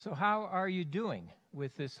So how are you doing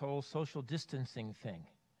with this whole social distancing thing?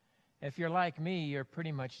 If you're like me, you're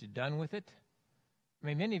pretty much done with it. I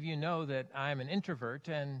mean, many of you know that I'm an introvert,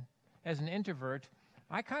 and as an introvert,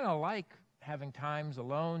 I kind of like having times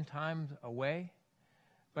alone, times away.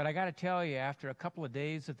 But I got to tell you, after a couple of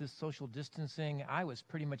days of this social distancing, I was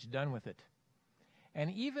pretty much done with it. And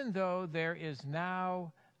even though there is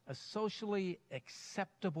now a socially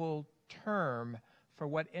acceptable term for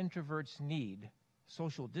what introverts need,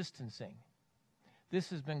 social distancing, this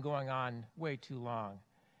has been going on way too long.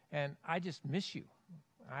 And I just miss you.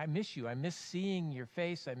 I miss you. I miss seeing your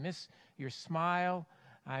face. I miss your smile.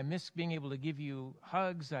 I miss being able to give you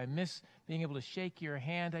hugs. I miss being able to shake your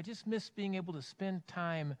hand. I just miss being able to spend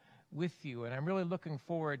time with you. And I'm really looking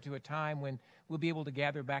forward to a time when we'll be able to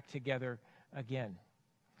gather back together again.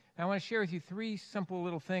 Now, I want to share with you three simple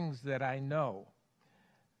little things that I know.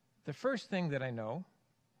 The first thing that I know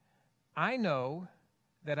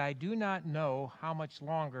that I do not know how much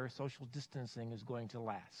longer social distancing is going to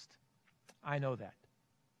last. I know that.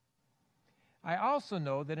 I also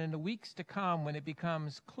know that in the weeks to come, when it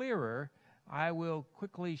becomes clearer, I will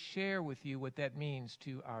quickly share with you what that means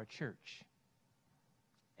to our church.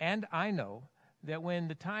 And I know that when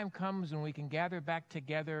the time comes when we can gather back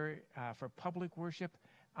together for public worship,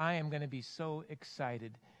 I am going to be so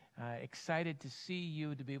excited to see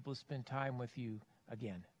you, to be able to spend time with you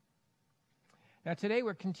again. Now, today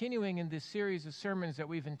we're continuing in this series of sermons that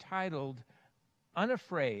we've entitled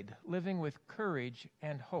Unafraid, Living with Courage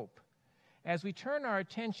and Hope, as we turn our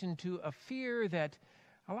attention to a fear that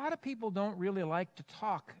a lot of people don't really like to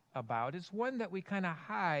talk about. It's one that we kind of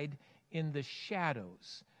hide in the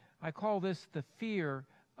shadows. I call this the fear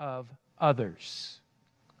of others.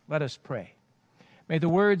 Let us pray. May the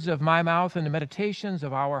words of my mouth and the meditations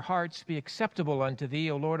of our hearts be acceptable unto Thee,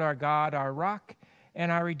 O Lord our God, our rock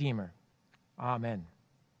and our Redeemer. Amen.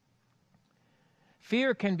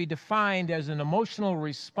 Fear can be defined as an emotional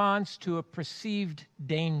response to a perceived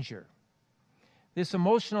danger. This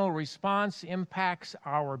emotional response impacts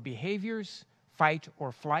our behaviors, fight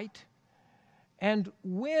or flight. And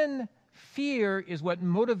when fear is what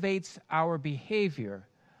motivates our behavior,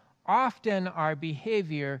 often our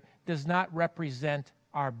behavior does not represent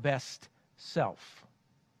our best self.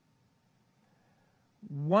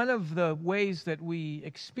 One of the ways that we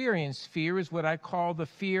experience fear is what I call the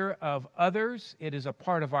fear of others. It is a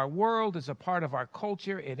part of our world, it's a part of our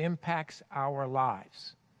culture, it impacts our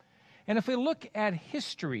lives. And if we look at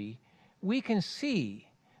history, we can see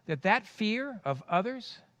that that fear of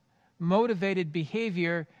others motivated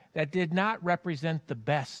behavior that did not represent the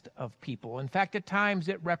best of people. In fact, at times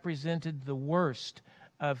it represented the worst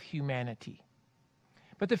of humanity.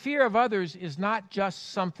 But the fear of others is not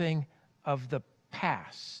just something of the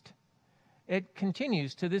past. It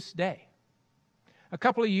continues to this day. A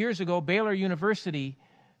couple of years ago, Baylor University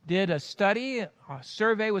did a study. A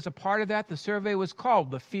survey was a part of that. The survey was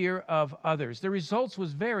called The Fear of Others. The results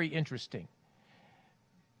was very interesting.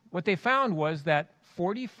 What they found was that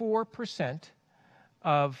 44%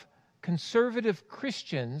 of conservative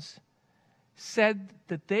Christians said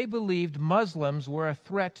that they believed Muslims were a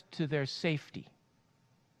threat to their safety.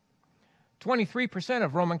 23%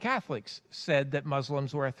 of Roman Catholics said that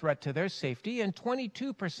Muslims were a threat to their safety, and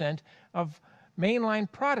 22% of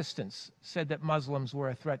mainline Protestants said that Muslims were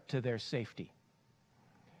a threat to their safety.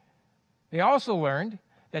 They also learned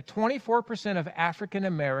that 24% of African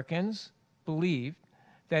Americans believed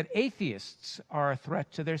that atheists are a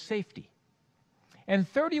threat to their safety.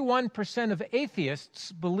 And 31% of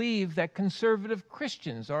atheists believe that conservative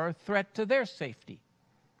Christians are a threat to their safety.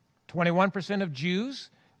 21% of Jews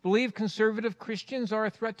believe conservative Christians are a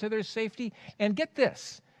threat to their safety. And get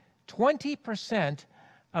this, 20%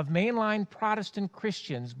 of mainline Protestant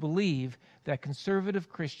Christians believe that conservative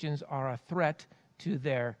Christians are a threat to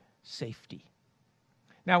their safety.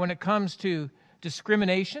 Now, when it comes to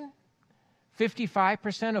discrimination,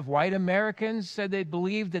 55% of white Americans said they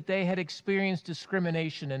believed that they had experienced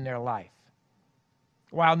discrimination in their life,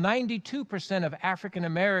 while 92% of African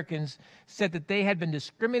Americans said that they had been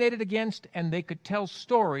discriminated against and they could tell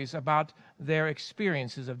stories about their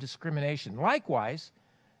experiences of discrimination. Likewise,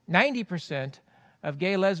 90% of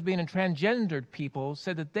gay, lesbian, and transgendered people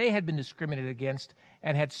said that they had been discriminated against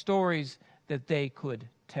and had stories that they could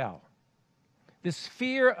tell. This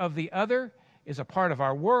fear of the other is a part of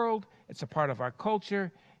our world. It's a part of our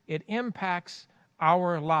culture. It impacts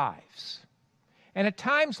our lives. And at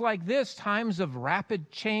times like this, times of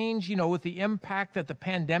rapid change, with the impact that the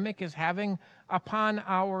pandemic is having upon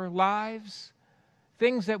our lives,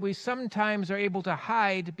 things that we sometimes are able to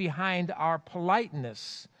hide behind our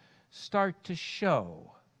politeness start to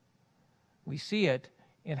show. We see it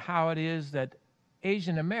in how it is that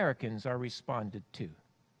Asian Americans are responded to.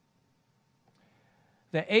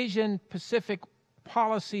 The Asian Pacific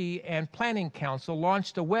Policy and Planning Council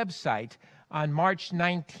launched a website on March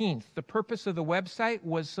 19th. The purpose of the website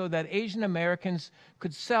was so that Asian Americans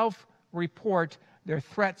could self-report their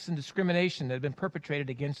threats and discrimination that had been perpetrated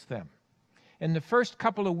against them. In the first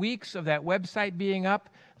couple of weeks of that website being up,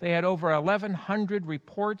 they had over 1,100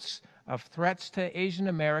 reports of threats to Asian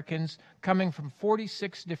Americans coming from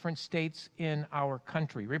 46 different states in our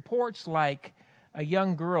country. Reports like a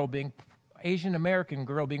young Asian American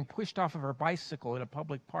girl being pushed off of her bicycle in a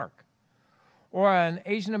public park, or an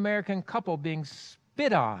Asian American couple being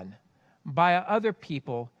spit on by other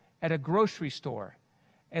people at a grocery store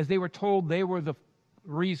as they were told they were the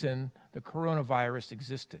reason the coronavirus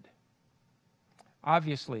existed.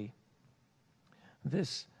 Obviously,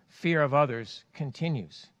 this fear of others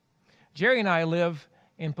continues. Jerry and I live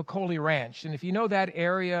in Peccole Ranch, and if you know that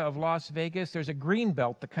area of Las Vegas, there's a green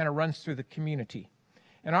belt that kind of runs through the community.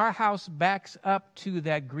 And our house backs up to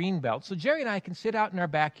that green belt. So Jerry and I can sit out in our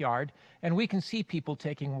backyard and we can see people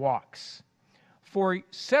taking walks. For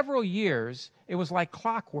several years, it was like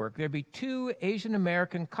clockwork. There'd be two Asian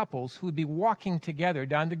American couples who would be walking together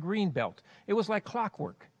down the green belt. It was like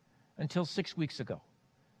clockwork until 6 weeks ago.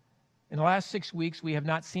 In the last 6 weeks, we have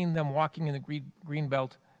not seen them walking in the green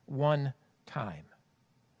belt one time.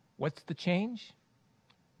 What's the change?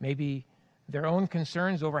 Maybe their own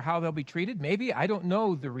concerns over how they'll be treated. Maybe. I don't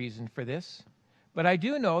know the reason for this. But I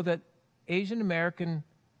do know that Asian American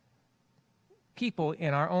people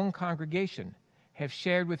in our own congregation have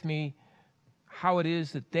shared with me how it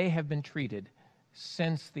is that they have been treated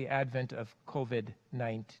since the advent of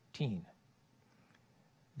COVID-19.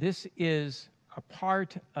 This is a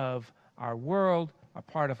part of our world, a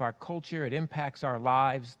part of our culture. It impacts our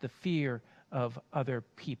lives, the fear of other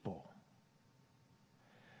people.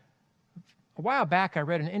 A while back, I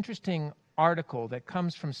read an interesting article that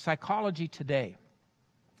comes from Psychology Today,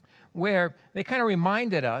 where they kind of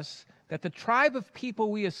reminded us that the tribe of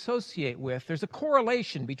people we associate with, there's a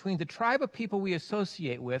correlation between the tribe of people we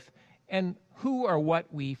associate with and who or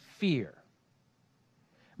what we fear.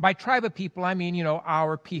 By tribe of people, I mean,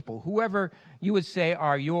 our people, whoever you would say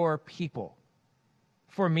are your people.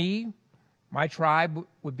 For me, my tribe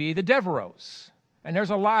would be the Devereaux, and there's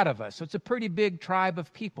a lot of us, so it's a pretty big tribe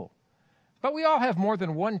of people. But we all have more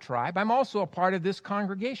than one tribe. I'm also a part of this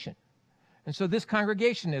congregation. And so this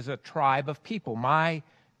congregation is a tribe of people, my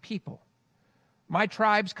people. My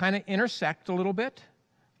tribes kind of intersect a little bit,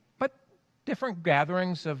 but different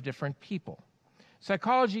gatherings of different people.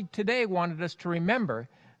 Psychology Today wanted us to remember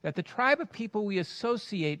that the tribe of people we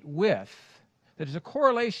associate with, that there's a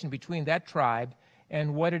correlation between that tribe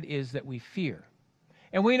and what it is that we fear.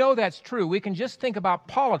 And we know that's true. We can just think about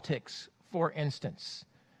politics, for instance.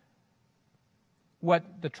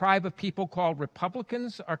 What the tribe of people called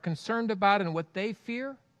Republicans are concerned about and what they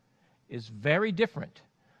fear is very different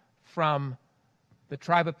from the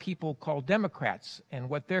tribe of people called Democrats and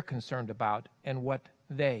what they're concerned about and what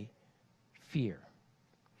they fear.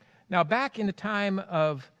 Now, back in the time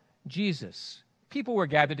of Jesus, people were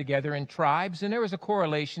gathered together in tribes, and there was a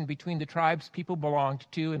correlation between the tribes people belonged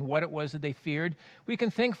to and what it was that they feared. We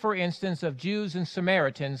can think, for instance, of Jews and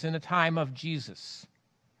Samaritans in the time of Jesus.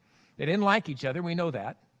 They didn't like each other, we know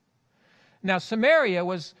that. Now, Samaria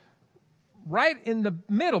was right in the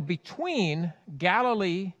middle between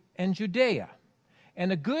Galilee and Judea.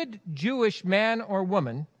 And a good Jewish man or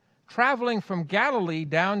woman traveling from Galilee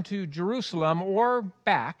down to Jerusalem or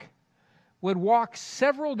back would walk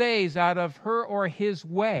several days out of her or his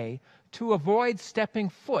way to avoid stepping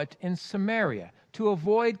foot in Samaria, to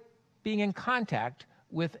avoid being in contact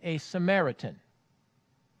with a Samaritan.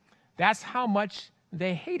 That's how much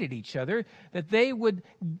they hated each other, that they would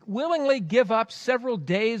willingly give up several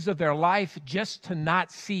days of their life just to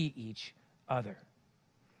not see each other.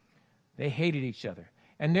 They hated each other.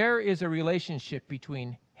 And there is a relationship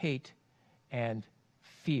between hate and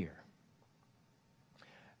fear.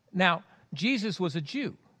 Now, Jesus was a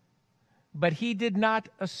Jew, but he did not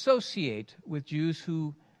associate with Jews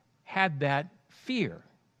who had that fear.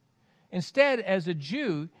 Instead, as a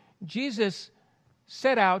Jew, Jesus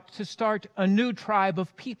set out to start a new tribe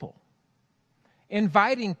of people,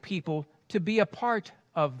 inviting people to be a part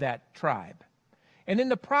of that tribe. And in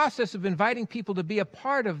the process of inviting people to be a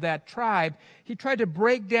part of that tribe, he tried to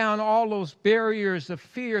break down all those barriers of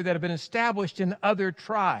fear that have been established in other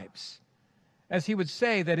tribes. As he would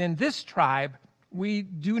say that in this tribe, we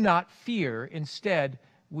do not fear, instead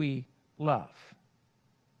we love.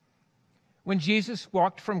 When Jesus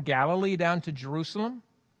walked from Galilee down to Jerusalem,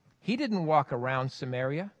 he didn't walk around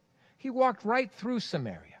Samaria. He walked right through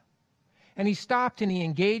Samaria. And he stopped and he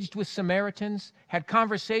engaged with Samaritans, had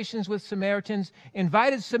conversations with Samaritans,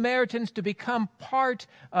 invited Samaritans to become part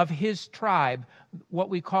of his tribe, what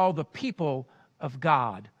we call the people of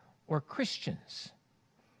God, or Christians.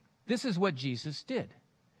 This is what Jesus did.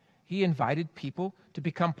 He invited people to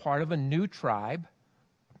become part of a new tribe,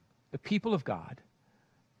 the people of God,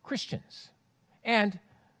 Christians. And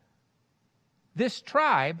this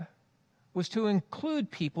tribe was to include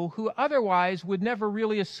people who otherwise would never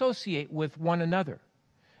really associate with one another.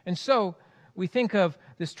 And so we think of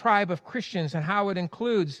this tribe of Christians and how it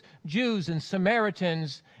includes Jews and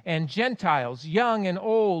Samaritans and Gentiles, young and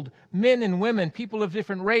old, men and women, people of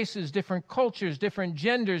different races, different cultures, different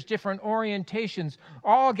genders, different orientations,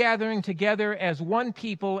 all gathering together as one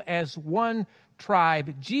people, as one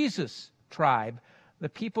tribe, Jesus' tribe, the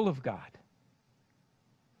people of God.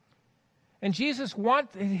 And Jesus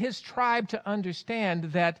wanted his tribe to understand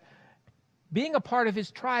that being a part of his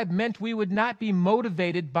tribe meant we would not be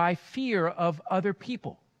motivated by fear of other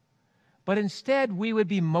people, but instead we would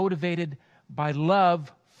be motivated by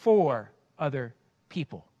love for other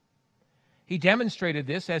people. He demonstrated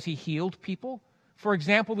this as he healed people. For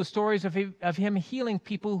example, the stories of him healing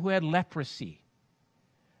people who had leprosy.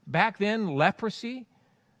 Back then, leprosy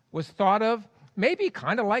was thought of maybe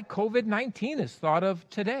kind of like COVID-19 is thought of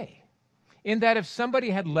today, in that if somebody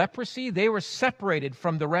had leprosy, they were separated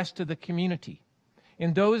from the rest of the community.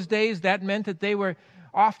 In those days, that meant that they were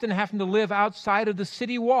often having to live outside of the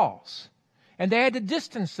city walls, and they had to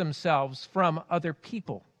distance themselves from other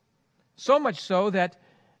people. So much so that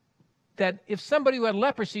if somebody who had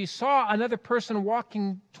leprosy saw another person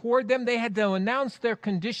walking toward them, they had to announce their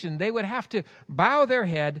condition. They would have to bow their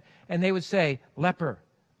head, and they would say, "Leper,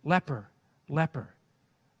 leper, leper,"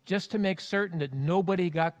 just to make certain that nobody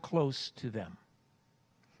got close to them.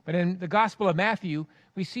 But in the Gospel of Matthew,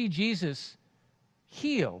 we see Jesus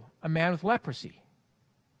heal a man with leprosy,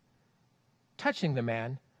 touching the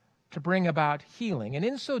man to bring about healing. And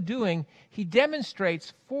in so doing, he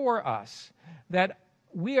demonstrates for us that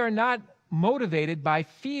we are not motivated by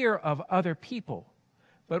fear of other people,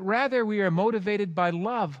 but rather we are motivated by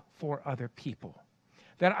love for other people.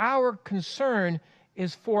 That our concern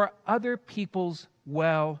is for other people's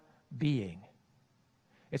well-being.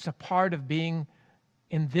 It's a part of being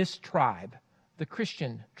in this tribe, the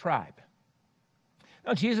Christian tribe.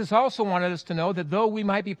 Now, Jesus also wanted us to know that though we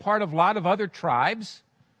might be part of a lot of other tribes,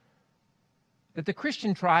 that the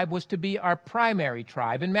Christian tribe was to be our primary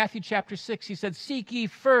tribe. In Matthew chapter 6, he said, "Seek ye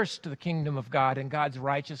first the kingdom of God and God's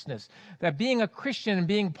righteousness." That being a Christian and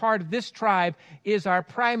being part of this tribe is our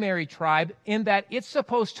primary tribe, in that it's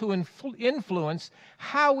supposed to influence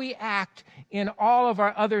how we act in all of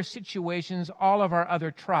our other situations, all of our other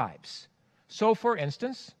tribes. So, for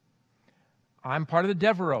instance, I'm part of the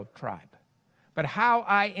Devereux tribe. But how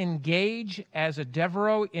I engage as a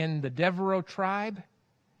Devereux in the Devereux tribe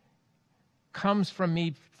comes from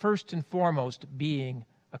me first and foremost being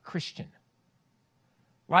a Christian.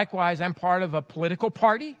 Likewise, I'm part of a political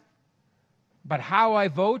party, but how I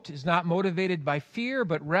vote is not motivated by fear,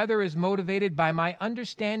 but rather is motivated by my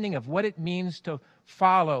understanding of what it means to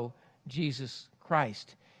follow Jesus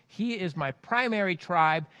Christ. He is my primary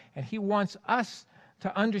tribe, and he wants us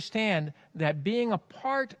to understand that being a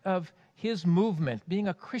part of his movement, being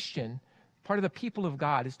a Christian, part of the people of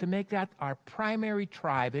God, is to make that our primary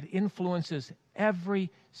tribe. It influences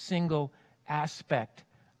every single aspect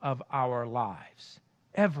of our lives.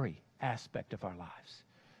 Every aspect of our lives.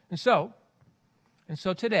 And so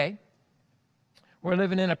today, we're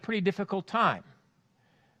living in a pretty difficult time.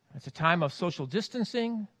 It's a time of social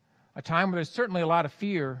distancing, a time where there's certainly a lot of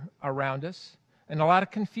fear around us, and a lot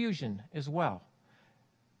of confusion as well.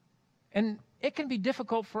 And it can be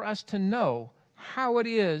difficult for us to know how it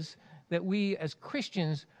is that we as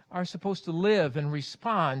Christians are supposed to live and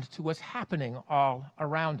respond to what's happening all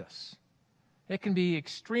around us. It can be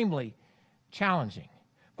extremely challenging.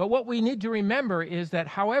 But what we need to remember is that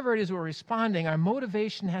however it is we're responding, our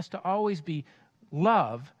motivation has to always be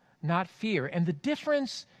love, not fear. And the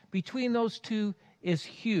difference between those two is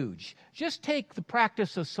huge. Just take the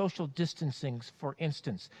practice of social distancing, for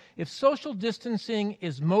instance. If social distancing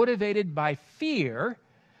is motivated by fear,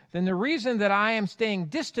 then the reason that I am staying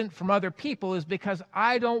distant from other people is because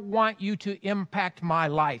I don't want you to impact my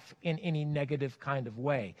life in any negative kind of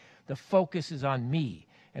way. The focus is on me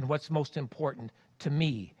and what's most important to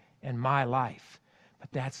me and my life.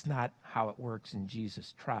 But that's not how it works in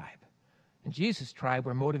Jesus' tribe. In Jesus' tribe,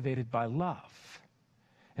 we're motivated by love.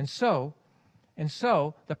 And so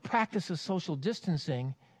the practice of social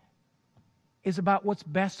distancing is about what's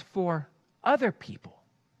best for other people.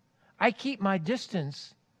 I keep my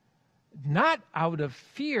distance not out of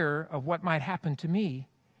fear of what might happen to me,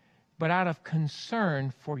 but out of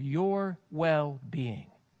concern for your well-being.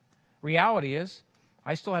 Reality is,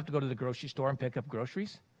 I still have to go to the grocery store and pick up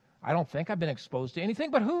groceries. I don't think I've been exposed to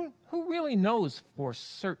anything, but who really knows for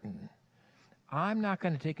certain? I'm not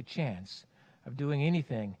going to take a chance of doing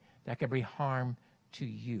anything that could bring harm to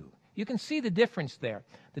you. You can see the difference there.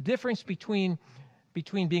 The difference between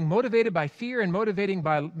being motivated by fear and motivated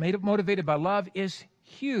by love is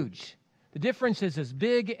huge. The difference is as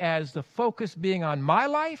big as the focus being on my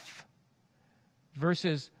life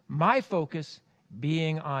versus my focus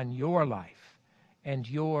being on your life and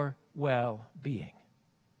your well-being.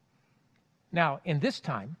 Now, in this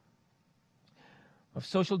time of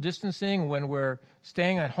social distancing, when we're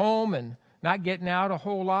staying at home and not getting out a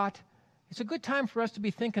whole lot, it's a good time for us to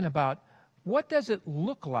be thinking about what does it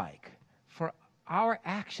look like for our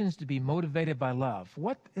actions to be motivated by love?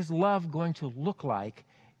 What is love going to look like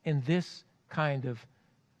in this kind of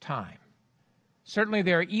time? Certainly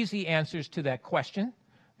there are easy answers to that question.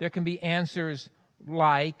 There can be answers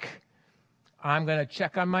like, I'm going to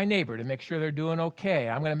check on my neighbor to make sure they're doing okay.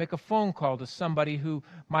 I'm going to make a phone call to somebody who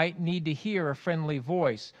might need to hear a friendly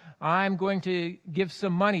voice. I'm going to give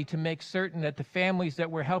some money to make certain that the families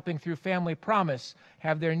that we're helping through Family Promise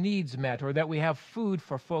have their needs met, or that we have food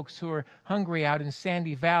for folks who are hungry out in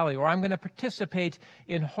Sandy Valley. Or I'm going to participate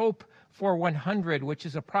in Hope for 100, which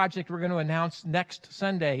is a project we're going to announce next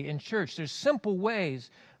Sunday in church. There's simple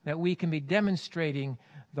ways that we can be demonstrating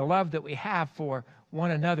the love that we have for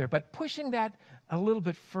one another. But pushing that a little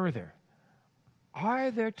bit further, are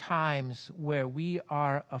there times where we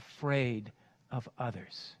are afraid of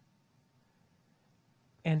others?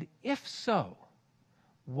 And if so,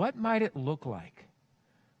 what might it look like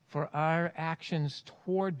for our actions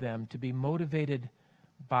toward them to be motivated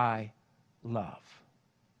by love?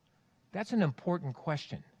 That's an important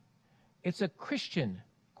question. It's a Christian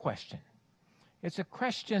question. It's a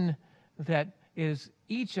question that is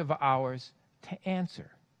each of ours to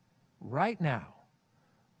answer. Right now,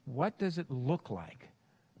 what does it look like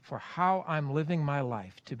for how I'm living my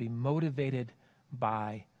life to be motivated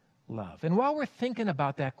by love? And while we're thinking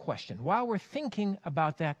about that question,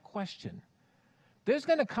 there's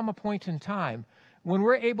going to come a point in time when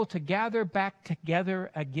we're able to gather back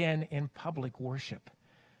together again in public worship.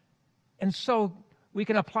 And so we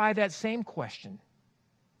can apply that same question.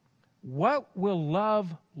 What will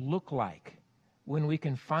love look like when we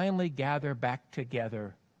can finally gather back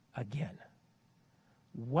together again?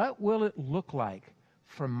 What will it look like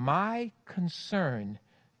for my concern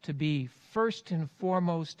to be first and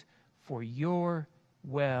foremost for your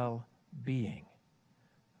well-being?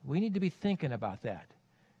 We need to be thinking about that.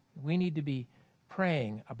 We need to be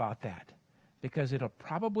praying about that, because it'll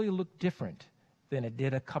probably look different than it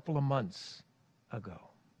did a couple of months ago.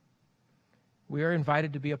 We are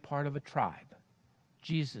invited to be a part of a tribe.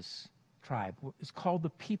 Jesus' tribe is called the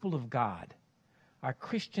people of God. Our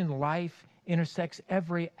Christian life intersects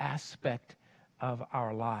every aspect of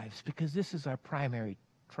our lives because this is our primary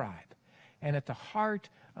tribe. And at the heart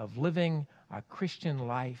of living our Christian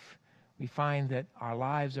life, we find that our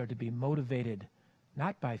lives are to be motivated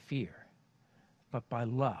not by fear, but by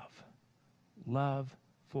love. Love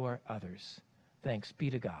for others. Thanks be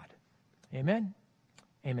to God. Amen.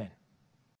 Amen.